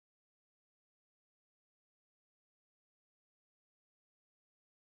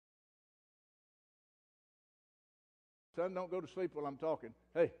son, don't go to sleep while I'm talking.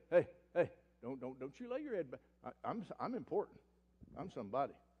 Hey, don't you lay your head back. I'm important. I'm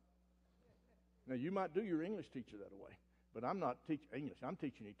somebody. Now, you might do your English teacher that way, but I'm not teaching English. I'm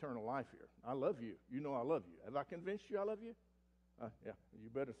teaching eternal life here. I love you. You know I love you. Have I convinced you I love you? Yeah. You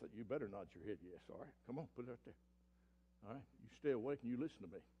better nod your head yes. All right. Come on, put it right there. All right. You stay awake and you listen to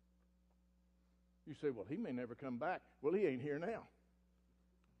me. You say, well, he may never come back. Well, he ain't here now.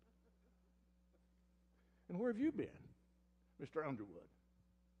 And where have you been, Mr. Underwood?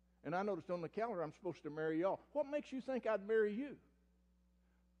 And I noticed on the calendar I'm supposed to marry y'all. What makes you think I'd marry you?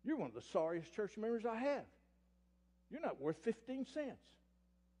 You're one of the sorriest church members I have. You're not worth 15 cents.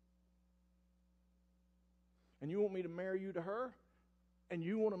 And you want me to marry you to her? And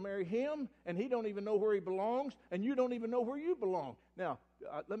you want to marry him? And he don't even know where he belongs? And you don't even know where you belong? Now,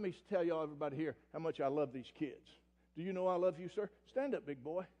 let me tell y'all, everybody here, how much I love these kids. Do you know I love you, sir? Stand up, big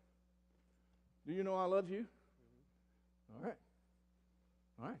boy. Do you know I love you? All right.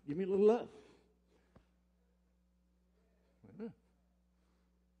 All right. Give me a little love.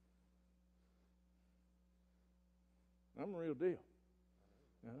 I'm the real deal.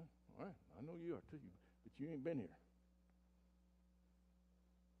 All right. I know you are too, but you ain't been here.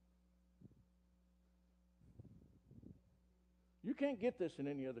 You can't get this in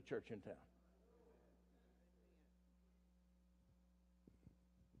any other church in town.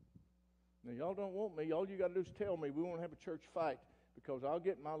 Now, y'all don't want me. All you got to do is tell me. We won't have a church fight because I'll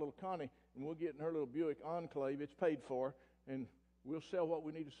get in my little Connie and we'll get in her little Buick Enclave. It's paid for, and we'll sell what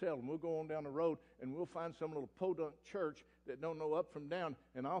we need to sell, and we'll go on down the road, and we'll find some little podunk church that don't know up from down,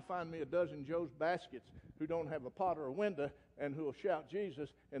 and I'll find me a dozen Joe's baskets who don't have a pot or a window and who will shout Jesus,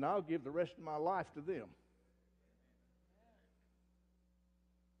 and I'll give the rest of my life to them.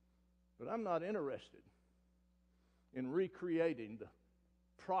 But I'm not interested in recreating the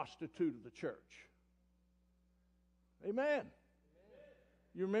prostitute of the church. Amen.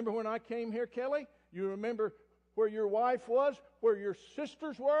 You remember when I came here, Kelly? You remember where your wife was, where your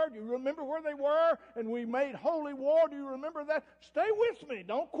sisters were? Do you remember where they were? And we made holy war. Do you remember that? Stay with me.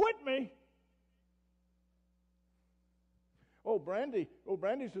 Don't quit me.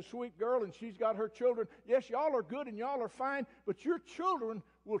 Brandy's a sweet girl and she's got her children. Yes, y'all are good and y'all are fine, but your children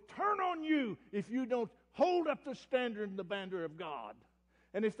will turn on you if you don't hold up the standard and the banner of God.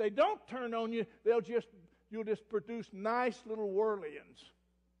 And if they don't turn on you, you'll just produce nice little whirlians.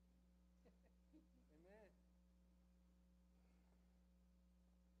 Amen.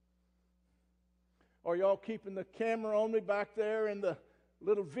 Are y'all keeping the camera on me back there in the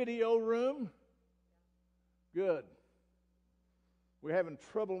little video room? Good. We're having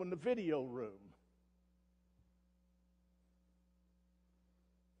trouble in the video room.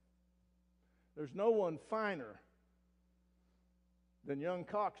 There's no one finer than young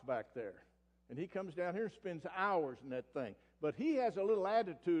Cox back there. And he comes down here and spends hours in that thing. But he has a little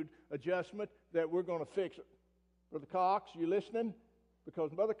attitude adjustment that we're going to fix. Brother Cox, you listening?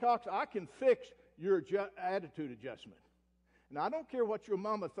 Because, Brother Cox, I can fix your attitude adjustment. And I don't care what your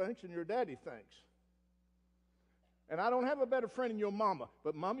mama thinks and your daddy thinks. And I don't have a better friend than your mama.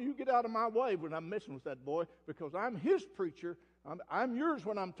 But, Mama, you get out of my way when I'm messing with that boy, because I'm his preacher. I'm yours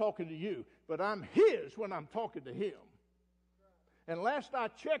when I'm talking to you, but I'm his when I'm talking to him. And last I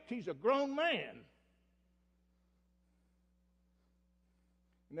checked, he's a grown man.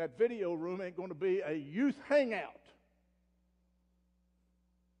 And that video room ain't going to be a youth hangout.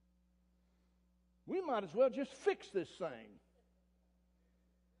 We might as well just fix this thing.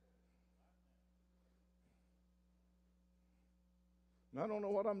 I don't know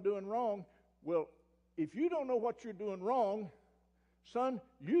what I'm doing wrong. Well, if you don't know what you're doing wrong, son,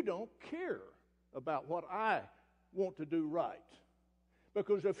 you don't care about what I want to do right.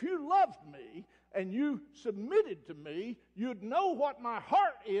 Because if you loved me and you submitted to me, you'd know what my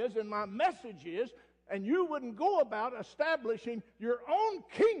heart is and my message is, and you wouldn't go about establishing your own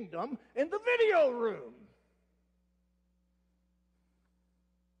kingdom in the video room.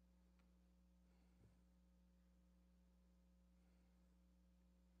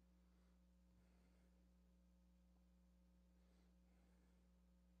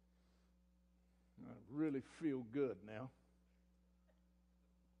 I really feel good now.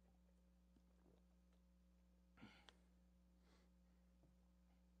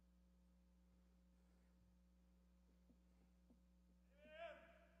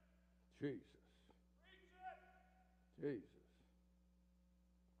 Jesus. Jesus.